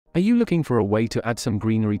Are you looking for a way to add some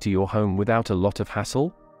greenery to your home without a lot of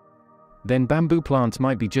hassle? Then bamboo plants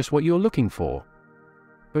might be just what you're looking for.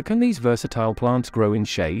 But can these versatile plants grow in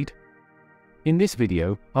shade? In this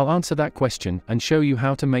video, I'll answer that question and show you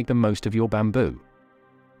how to make the most of your bamboo.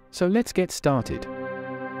 So let's get started.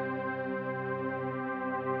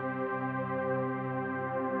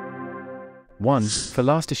 1.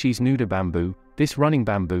 Phyllostachys Nuda bamboo. This running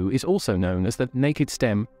bamboo is also known as the naked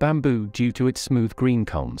stem bamboo due to its smooth green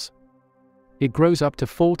culms. It grows up to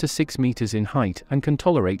 4 to 6 meters in height and can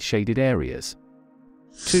tolerate shaded areas.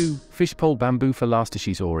 2. Fishpole Bamboo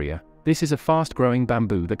Phyllostachys aurea. This is a fast-growing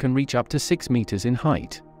bamboo that can reach up to 6 meters in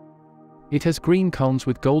height. It has green culms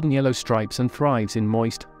with golden-yellow stripes and thrives in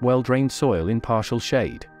moist, well-drained soil in partial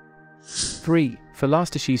shade. 3.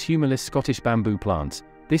 Phyllostachys humilis Scottish bamboo plants.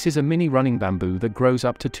 This is a mini running bamboo that grows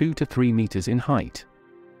up to 2 to 3 meters in height.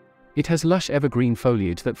 It has lush evergreen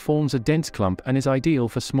foliage that forms a dense clump and is ideal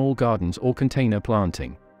for small gardens or container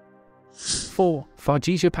planting. 4.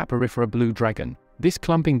 Fargesia papyrifera blue dragon. This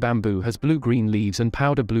clumping bamboo has blue-green leaves and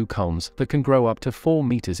powder blue culms that can grow up to 4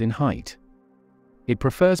 meters in height. It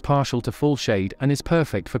prefers partial to full shade and is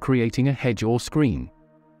perfect for creating a hedge or screen.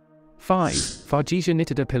 5. Fargesia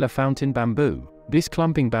nitida pillar fountain bamboo. This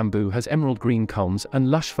clumping bamboo has emerald green culms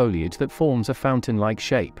and lush foliage that forms a fountain-like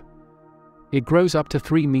shape. It grows up to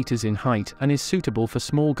 3 meters in height and is suitable for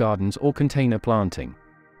small gardens or container planting.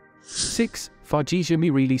 6. Fargesia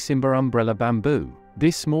murili Simba umbrella bamboo.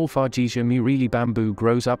 This small Fargesia murili bamboo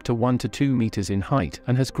grows up to 1 to 2 meters in height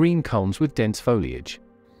and has green culms with dense foliage.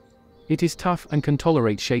 It is tough and can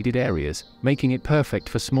tolerate shaded areas, making it perfect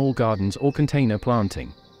for small gardens or container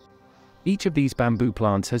planting. Each of these bamboo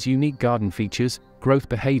plants has unique garden features, growth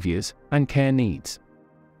behaviors, and care needs.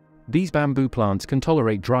 These bamboo plants can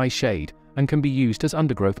tolerate dry shade and can be used as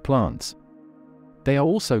undergrowth plants. They are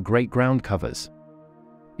also great ground covers.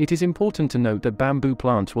 It is important to note that bamboo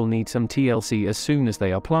plants will need some TLC as soon as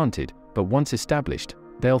they are planted, but once established,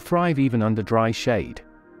 they'll thrive even under dry shade.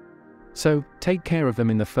 So, take care of them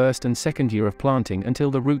in the first and second year of planting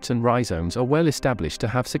until the roots and rhizomes are well established to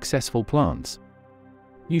have successful plants.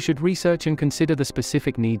 You should research and consider the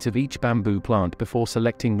specific needs of each bamboo plant before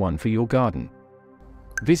selecting one for your garden.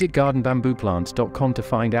 Visit gardenbambooplants.com to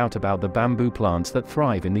find out about the bamboo plants that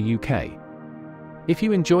thrive in the UK. If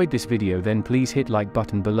you enjoyed this video, then please hit like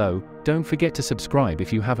button below. Don't forget to subscribe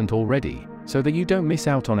if you haven't already, so that you don't miss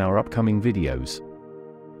out on our upcoming videos.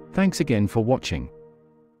 Thanks again for watching.